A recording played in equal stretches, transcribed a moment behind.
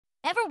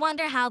Ever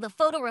wonder how the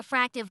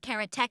photorefractive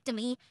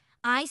keratectomy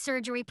eye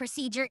surgery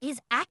procedure is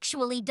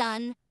actually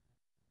done?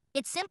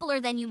 It's simpler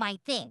than you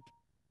might think.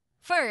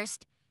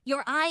 First,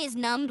 your eye is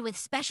numbed with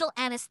special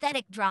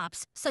anesthetic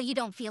drops so you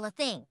don't feel a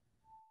thing.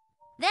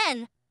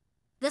 Then,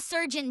 the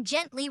surgeon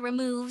gently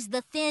removes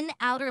the thin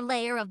outer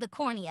layer of the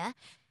cornea.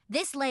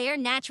 This layer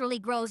naturally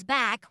grows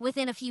back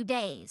within a few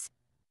days.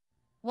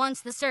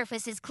 Once the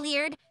surface is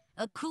cleared,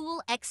 a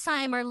cool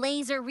excimer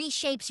laser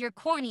reshapes your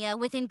cornea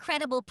with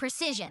incredible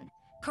precision,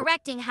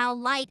 correcting how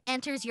light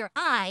enters your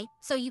eye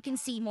so you can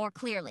see more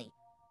clearly.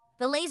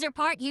 The laser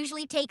part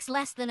usually takes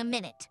less than a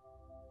minute.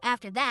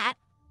 After that,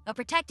 a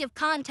protective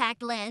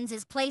contact lens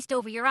is placed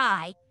over your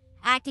eye,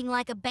 acting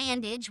like a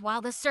bandage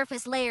while the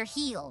surface layer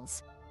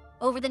heals.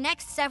 Over the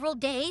next several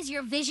days,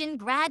 your vision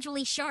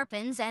gradually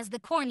sharpens as the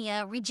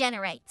cornea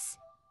regenerates.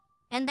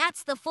 And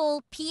that's the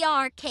full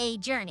PRK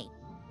journey.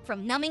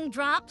 From numbing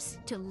drops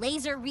to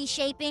laser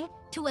reshaping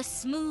to a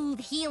smooth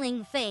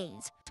healing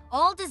phase,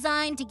 all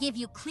designed to give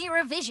you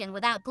clearer vision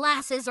without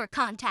glasses or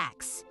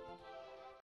contacts.